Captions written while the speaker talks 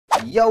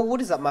Yo,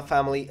 what is up my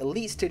family?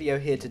 EliteStudio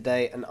here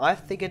today, and I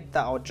figured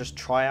that I would just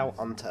try out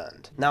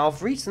Unturned. Now,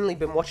 I've recently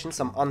been watching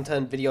some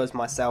Unturned videos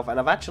myself, and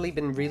I've actually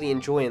been really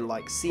enjoying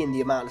like seeing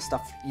the amount of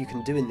stuff you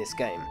can do in this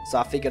game. So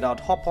I figured I'd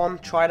hop on,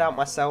 try it out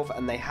myself,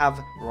 and they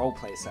have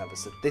roleplay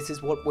servers. So this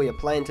is what we are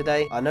playing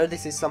today. I know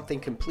this is something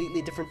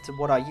completely different to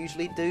what I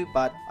usually do,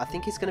 but I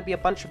think it's going to be a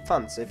bunch of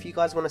fun. So if you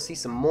guys want to see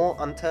some more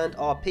Unturned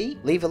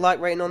RP, leave a like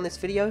rating on this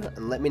video,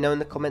 and let me know in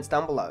the comments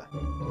down below.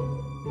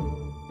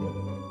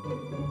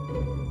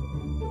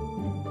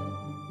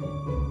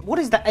 What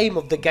is the aim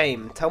of the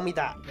game? Tell me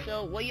that.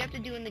 So what you have to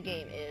do in the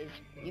game is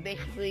you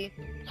basically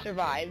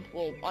survive.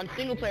 Well, on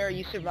single player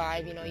you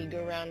survive, you know, you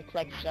go around,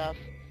 collect stuff,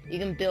 you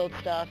can build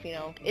stuff, you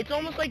know. It's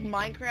almost like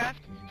Minecraft.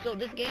 So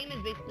this game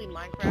is basically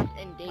Minecraft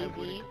and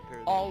DayZ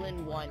all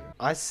in one.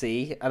 I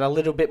see, and a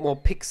little bit more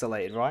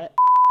pixelated, right?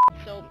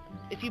 So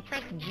if you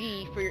press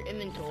G for your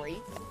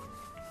inventory,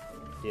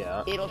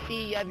 yeah, it'll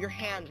see you have your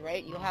hands,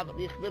 right? You'll have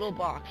this little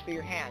box for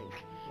your hands.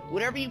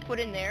 Whatever you put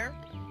in there,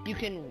 you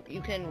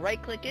can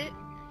right click it,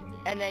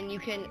 and then you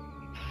can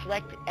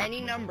select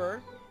any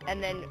number,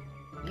 and then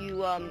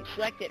you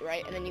select it,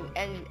 right? And then you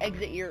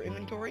exit your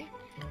inventory,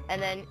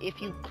 and then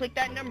if you click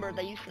that number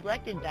that you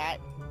selected, that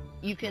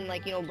you can,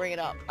 like, you know, bring it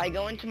up. I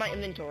go into my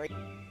inventory.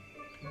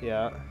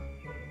 Yeah.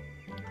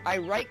 I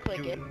right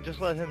click it. Just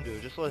let him do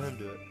it. Just let him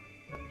do it.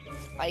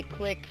 I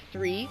click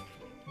 3,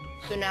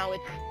 so now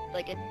it's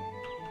like it.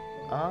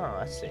 Oh,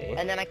 I see.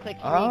 And then I click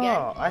 3 again.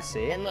 Oh, I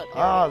see. And look.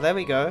 Oh, there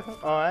we go.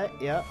 Alright,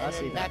 yeah, and I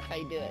see that. That's how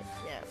you do it,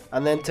 yeah.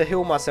 And then to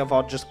heal myself,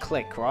 I'll just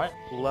click, right?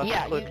 Left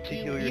click to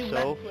heal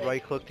yourself,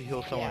 right click to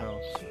heal someone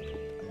else.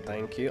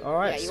 Thank you.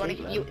 Alright, yeah,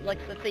 like,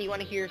 let's say you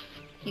want to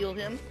heal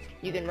him,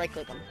 you can right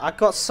click him. I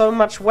got so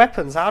much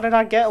weapons. How did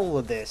I get all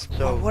of this?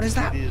 So, what is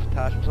that? These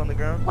attachments on the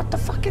ground? What the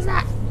fuck is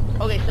that?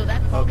 Okay, so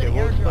that's called okay, an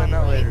we'll explain that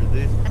right? later.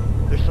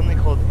 There's something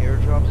called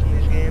airdrops in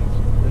these games,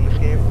 in this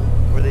game,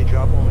 where they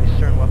drop only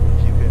certain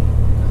weapons you can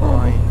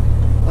find.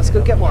 Let's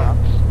go get one.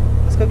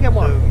 Let's go get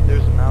one. So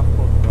there's a map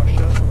called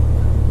Russia,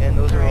 and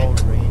those are all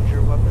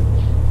ranger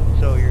weapons.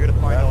 So you're gonna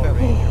find all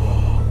ranger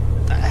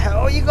weapons. The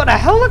hell? You got a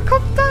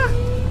helicopter?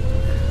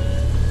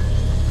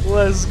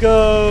 Let's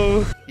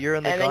go. You're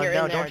in the gun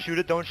now. Don't shoot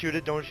it. Don't shoot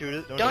it. Don't shoot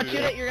it. Don't shoot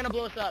it. You're gonna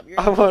blow us up.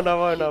 I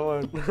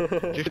won't.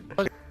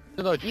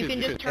 You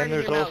can just turn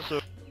with your mouse.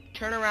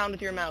 Turn around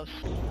with your mouse.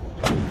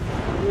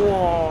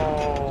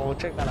 Whoa!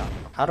 Check that out.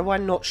 How do I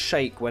not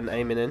shake when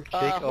aiming in? You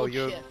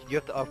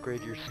have to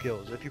upgrade your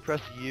skills. If you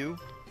press U,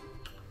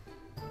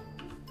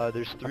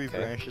 there's 3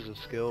 branches of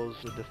skills: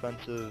 the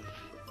defensive,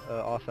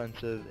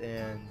 offensive,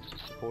 and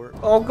support.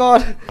 Oh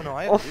god! Oh, no,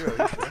 I have 0. You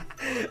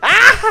sure?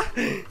 Ah!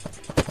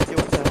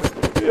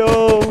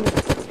 Yo!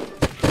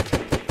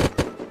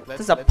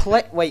 There's a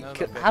plane. Wait,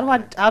 how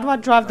do I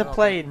drive the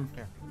plane?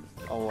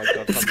 Oh my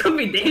god. It's gonna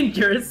be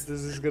dangerous.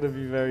 This is gonna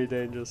be very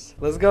dangerous.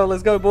 Let's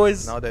go,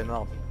 boys. No, they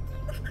know.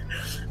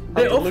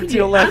 Look to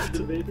your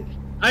left.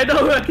 I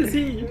know, I can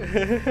see you.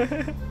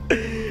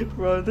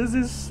 Bro, this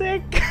is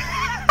sick.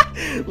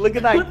 Look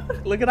at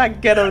that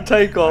ghetto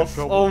takeoff.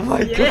 Oh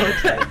my god.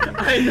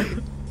 I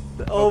know.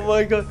 Oh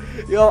my god.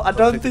 Yo, I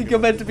don't think you're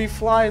meant to be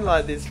flying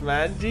like this,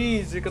 man.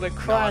 Jeez, you're gonna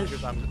crash.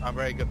 No, I'm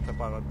very good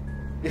pilot.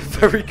 You're a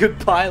very good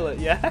pilot,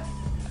 yeah?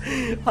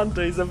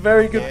 Hunter, he's a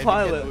very good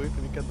pilot.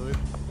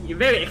 You're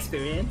very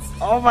experienced.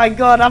 Oh my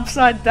god,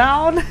 upside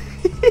down.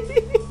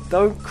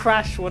 Don't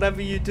crash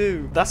whatever you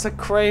do. That's a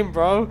crane,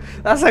 bro.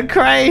 That's a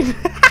crane.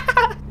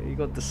 You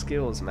got the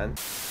skills, man.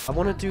 I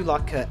want to do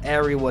like an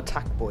aerial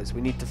attack, boys.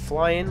 We need to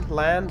fly in,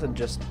 land, and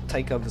just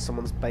take over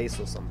someone's base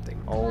or something.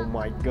 Oh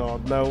my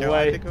god, no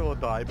way. I think we will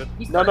die, but...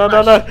 No.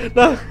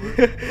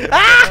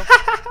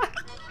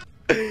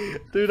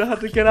 Dude, I had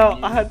to get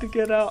out.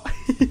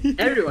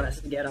 Everyone has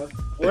to get out.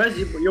 Or else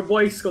your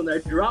boy's gonna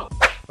drop.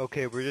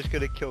 Okay, we're just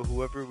gonna kill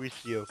whoever we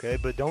see, okay?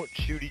 But don't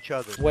shoot each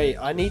other. Wait,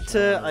 I need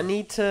to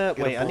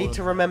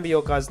remember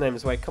your guys'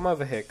 names. Wait, come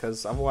over here,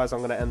 because otherwise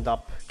I'm gonna end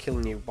up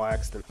killing you by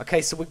accident.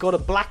 Okay, so we got a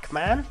black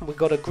man, we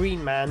got a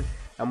green man,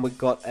 and we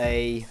got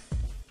a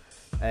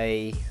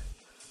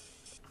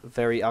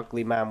very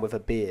ugly man with a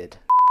beard.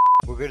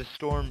 We're gonna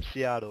storm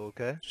Seattle,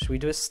 okay? Should we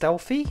do it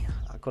stealthy?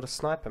 I got a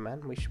sniper,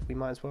 man. We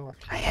might as well.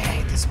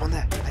 Hey, there's one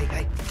there.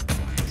 Hey.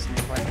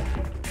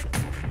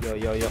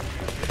 Yo.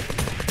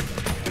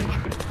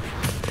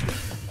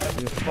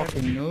 You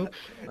fucking noob.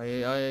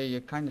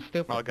 You're kinda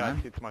stupid, Oh god,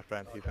 man. it's my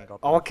friend. He's gonna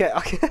Oh, okay.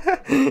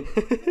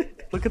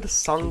 Look at the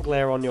sun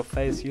glare on your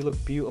face. You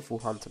look beautiful,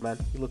 Hunter, man.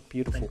 You look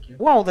beautiful.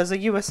 Whoa, there's a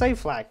USA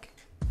flag.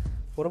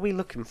 What are we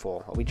looking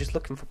for? Are we just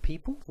looking for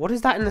people? What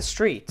is that in the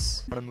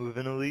streets? Wanna move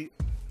in, Elite?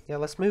 Yeah,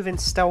 let's move in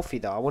stealthy,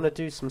 though. I want to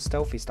do some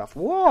stealthy stuff.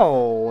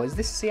 Whoa, is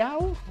this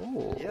Seattle?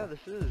 Ooh. Yeah,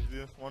 this is.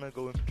 We wanna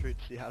go infiltrate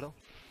Seattle.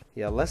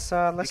 Yeah, let's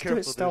do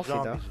it stealthy,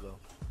 though.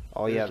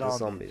 Oh yeah, the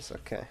zombies,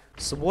 okay.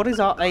 So what is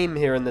our aim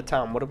here in the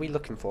town? What are we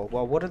looking for?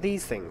 Well, what are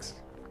these things?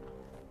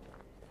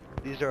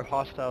 These are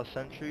hostile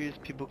sentries.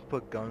 People can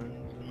put guns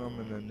in them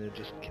and then they're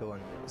just killing.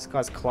 This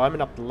guy's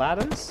climbing up the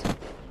ladders.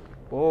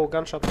 Whoa,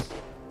 gunshots.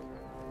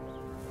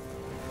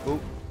 Oh.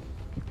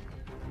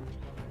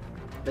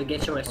 They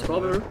get your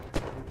cover.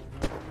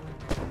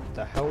 What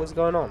the hell is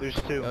going on? There's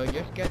two. Oh,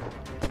 just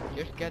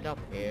get up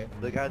here.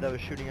 The guy that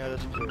was shooting at us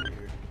is over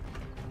here.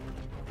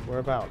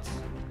 Whereabouts?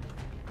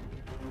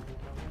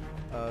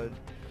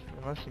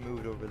 Unless he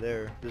moved over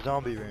there. The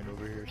zombie ran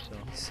over here, so.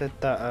 He said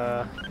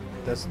that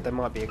there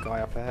might be a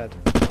guy up ahead.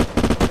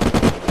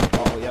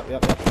 Oh, yep.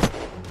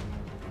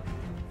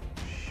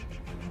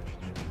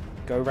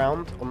 Go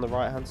round on the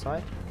right hand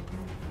side.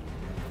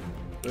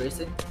 Where is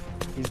it?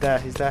 He's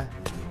there.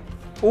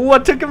 Oh, I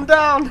took him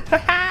down!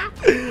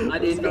 I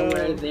didn't know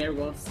where there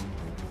was.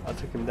 I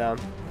took him down.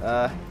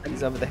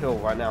 He's over the hill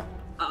right now.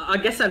 I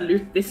guess I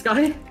loot this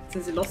guy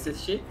since he lost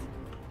his shit.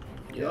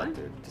 Yeah,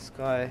 dude, this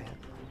guy.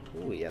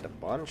 Oh, he had a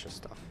bunch of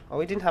stuff. Oh,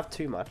 he didn't have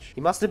too much.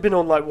 He must have been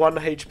on like 1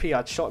 HP.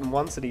 I'd shot him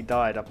once and he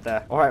died up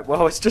there. Alright,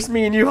 well, it's just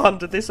me and you,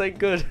 Hunter. This ain't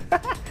good.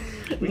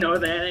 No,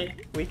 that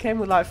ain't. We came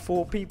with like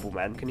 4 people,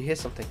 man. Can you hear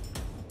something?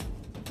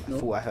 No. I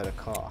thought I heard a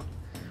car.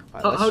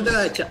 Right, How do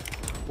I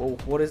Whoa,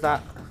 what is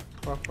that?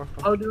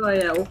 How do I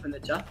open the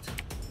chat?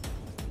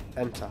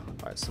 Enter.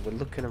 Alright, so we're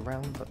looking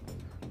around, but...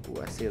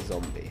 Oh, I see a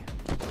zombie.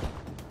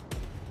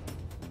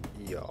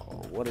 Yo,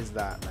 what is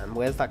that, man?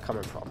 Where's that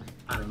coming from?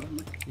 I don't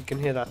know. You can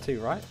hear that too,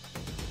 right?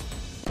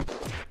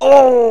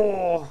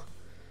 Oh!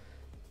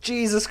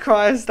 Jesus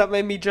Christ, that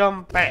made me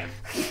jump. Bam!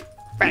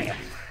 Bam!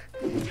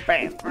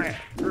 Bam!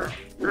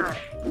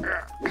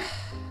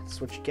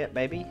 That's what you get,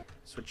 baby.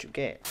 That's what you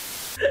get.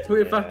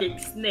 We're fucking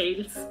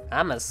snails.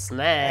 I'm a What's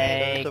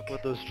snake. up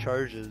with those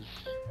charges?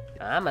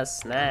 I'm a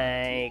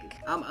snake.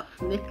 I'm a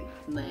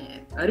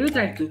snake. Are you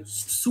trying to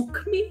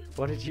sook me?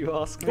 What did you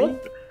ask me?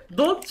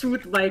 Don't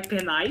shoot my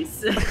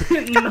penis.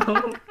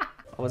 No.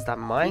 Oh, was that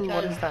mine?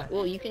 What is that?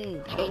 Well, you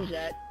can change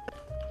that.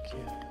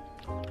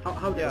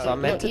 How do Was Yeah. I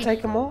meant to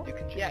take them all?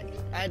 Yeah,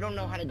 I don't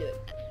know how to do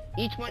it.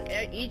 Each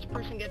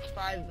person gets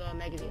 5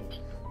 magazines.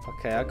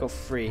 Okay, I got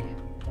 3.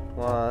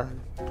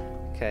 1.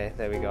 Okay,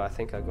 there we go. I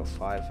think I got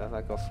 5. Have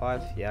I got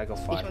 5? Yeah, I got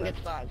 5. Each one man. gets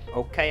 5.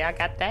 Okay, I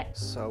got that.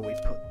 So we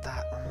put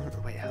that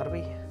on. Wait, how do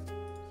we?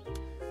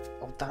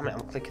 Oh, damn it, I'm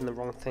clicking the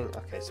wrong thing.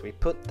 Okay, so we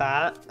put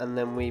that, and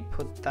then we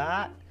put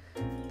that.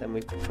 Then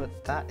we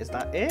put that. Is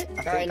that it? I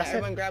Alright, think now that's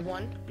everyone it. grab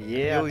one. Yeah,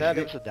 Yo, I you did got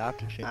it.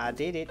 adaptive chain. I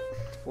did it.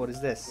 What is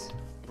this?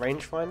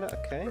 Rangefinder?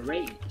 Okay.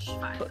 Range.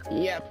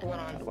 Yeah, put one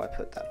How on. do I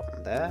put that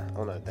on there?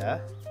 Oh no,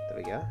 there. There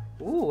we go.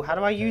 Ooh, how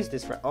do I use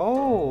this?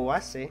 Oh, I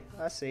see.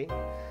 So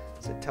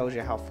it tells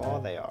you how far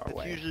they are It's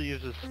away. usually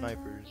used as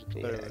snipers. It's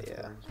better with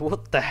Yeah. them.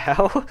 What the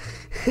hell?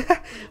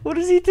 What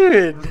is he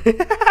doing?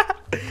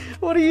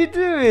 What are you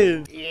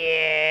doing?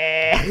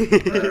 Yeah.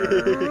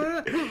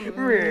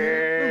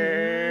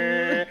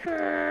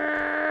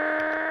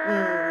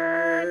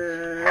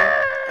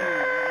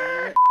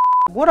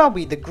 What are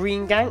we? The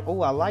Green Gang?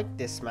 Oh, I like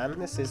this, man.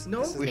 This is. No,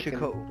 this is We should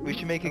looking- we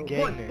should make a Boy,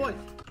 gang name. boy,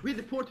 read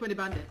the 420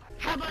 bandit.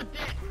 How about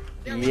that?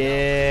 There we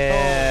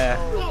Yeah.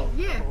 Oh,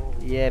 yeah.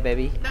 Yeah,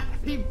 baby. That's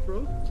pink,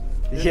 bro.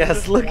 There's Yes,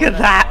 just look one at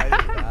that.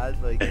 flies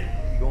bad, like, you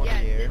go go. in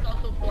Yes, the air. this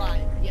also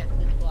flies. Yes,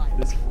 this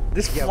flies.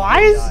 This Yeah, we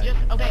flies? died. Just,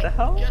 okay, the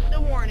hell? just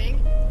a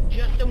warning.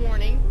 Just a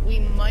warning. We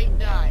might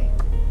die.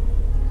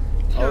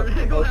 Oh,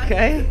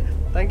 okay.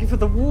 Thank you for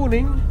the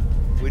warning.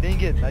 We didn't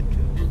get medkits.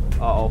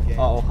 Uh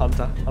oh,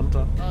 Hunter.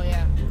 Oh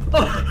yeah.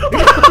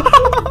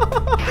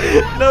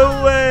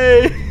 No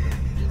way!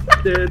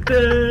 Oh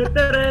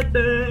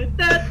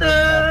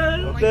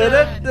my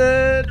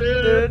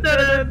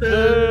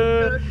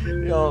God.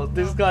 Yo,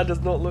 this guy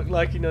does not look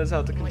like he knows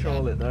how to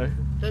control it though.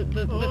 The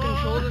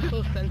controls are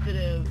so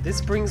sensitive. This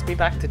brings me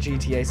back to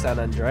GTA San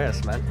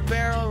Andreas, man.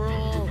 Barrel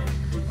roll.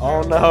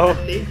 Oh no.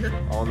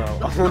 Oh no.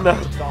 Oh no.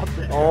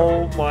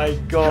 Oh my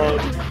god.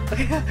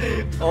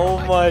 Oh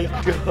my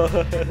god.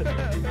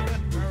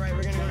 Alright,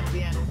 we're gonna go to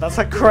the end. That's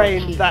a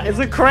crane. That is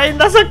a crane.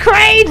 That's a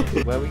crane.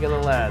 Where are we gonna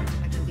land? I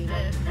can do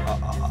this.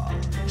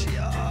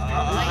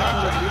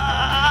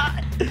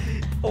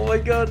 Oh my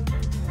god.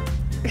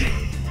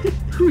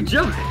 Who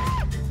jumped?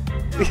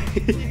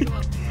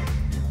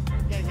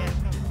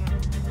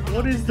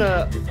 What is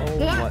the? Oh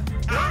my.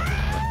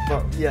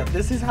 Well, yeah,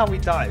 this is how we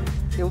die.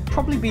 It would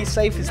probably be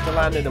safest to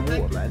land in the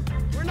water, man.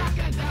 We're not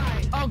gonna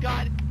die. Oh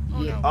god.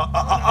 Oh Yeah.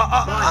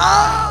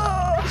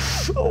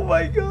 no. Oh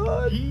my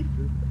god.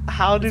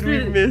 How did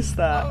we miss Oh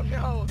that?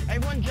 no.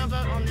 Everyone jump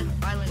out on this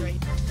island right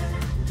here.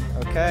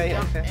 Okay,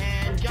 Jump okay.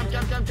 and jump.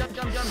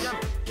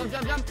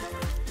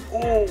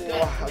 Oh, Good.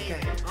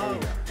 okay. Oh,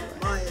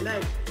 my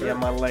leg. Yeah,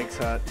 my legs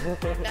hurt. Oh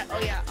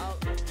yeah, I'll...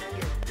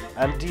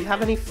 And do you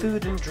have any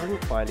food and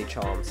drink by any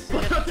chance?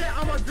 Okay,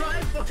 I'm a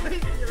drive, boy. You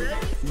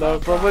ready? No,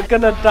 bro, we're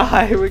gonna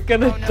die. We're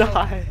gonna Oh, no.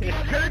 die. Here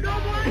we go,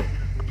 boy.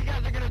 You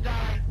guys are gonna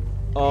die.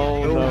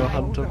 Oh no,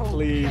 Hunter,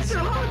 please.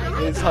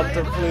 Please,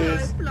 Hunter,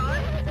 please.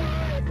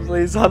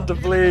 Please, Hunter,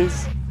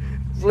 please.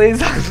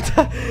 Please,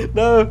 Hunter.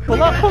 No.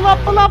 Pull up. Whoa!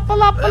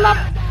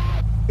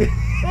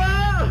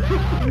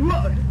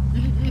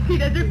 You see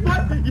that drift,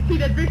 boy? You see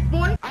that drift,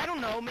 boy? I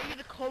don't know, maybe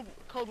the code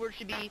word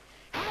should be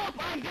help,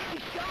 I'm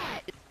getting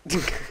shot.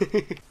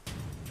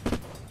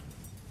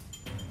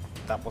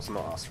 That was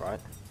not us, right?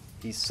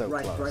 He's so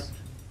Right. close.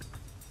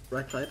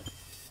 Right.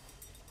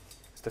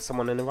 Is Is there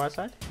someone in the right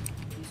side?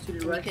 He's to the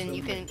You right.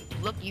 can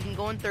look. You can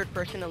go in third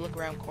person and look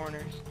around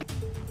corners.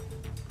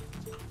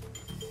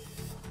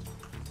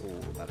 Oh,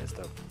 that is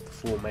the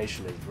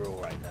formation is real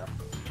right now.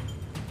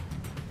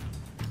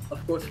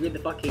 Of course, with the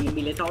fucking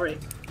military.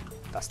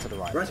 That's to the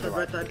right. Right to the side,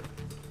 right side.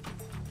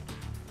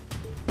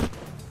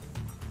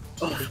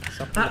 Oh, It's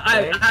up in the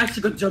I plane.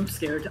 actually got jump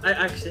scared. I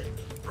actually.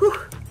 Whew.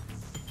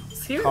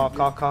 Scared.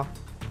 Car.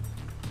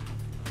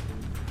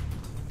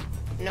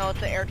 No,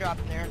 it's an airdrop.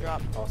 An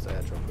airdrop. Oh, it's the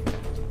airdrop.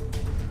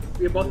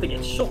 We're about to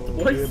get shot,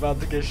 We're boys. about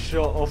to get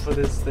shot off of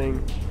this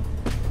thing.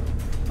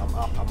 I'm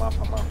up.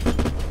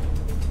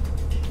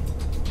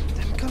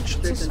 Them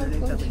gunshots are so Straight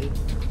underneath, I close.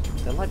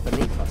 believe. They're like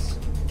beneath us.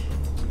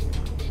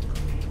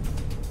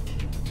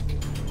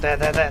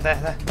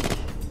 There.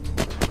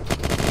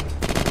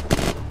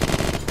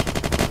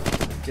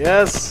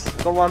 Yes,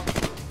 go on.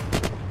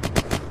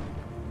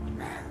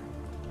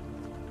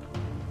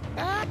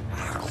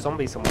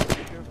 Zombie somewhere.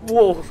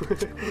 Whoa.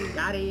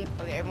 Got it.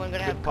 Okay, everyone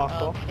gonna have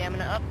parkour.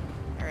 stamina up.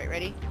 All right,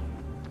 ready?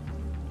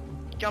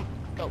 Jump.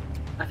 Go.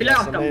 I feel Yes,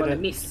 like I I'm made gonna it.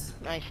 miss.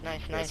 Nice.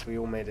 Yes, we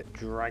all made it.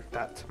 Drag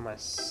that to my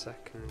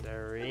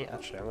secondary.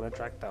 Actually, I'm gonna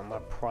drag that my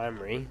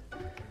primary.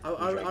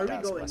 Are we That's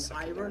my going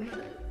secondary.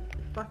 iron?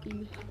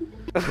 Fucking.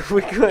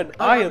 We're going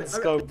Oh, iron I-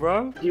 scope,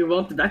 bro. Do you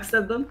want to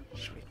backstab them?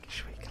 Should we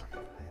kill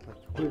him?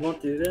 Do you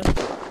want to do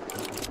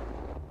that?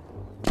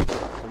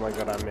 Oh my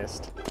god, I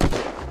missed.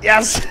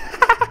 Yes!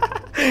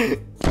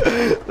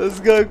 Let's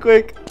go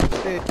quick.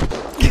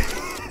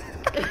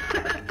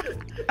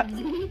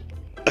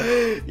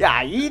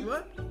 Yeah, eat.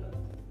 What?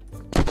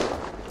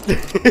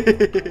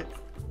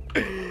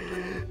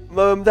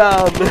 Mow him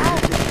down.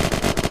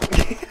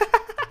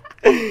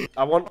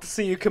 I want to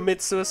see you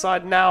commit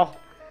suicide now.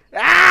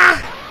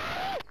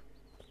 Ah!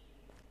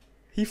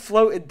 He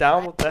floated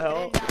down, what the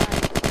hell?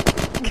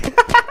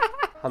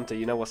 Hunter,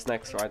 you know what's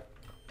next, right?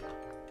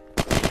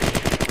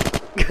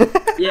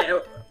 Yeah.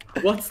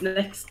 What's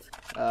next?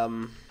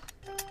 Um,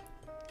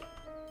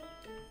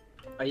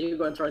 Are you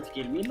going to try to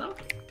kill me now?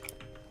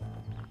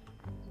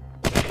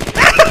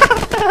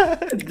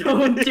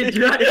 Don't you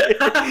try.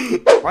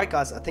 Right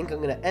guys, I think I'm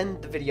going to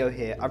end the video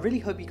here. I really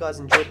hope you guys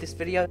enjoyed this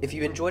video. If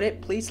you enjoyed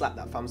it, please slap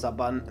that thumbs up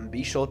button and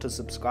be sure to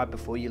subscribe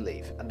before you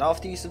leave. And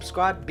after you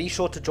subscribe, be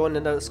sure to join the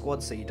Note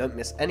Squad so you don't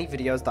miss any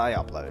videos that I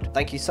upload.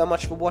 Thank you so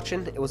much for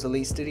watching. It was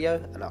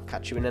EliteStudio and I'll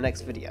catch you in the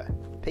next video.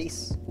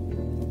 Peace.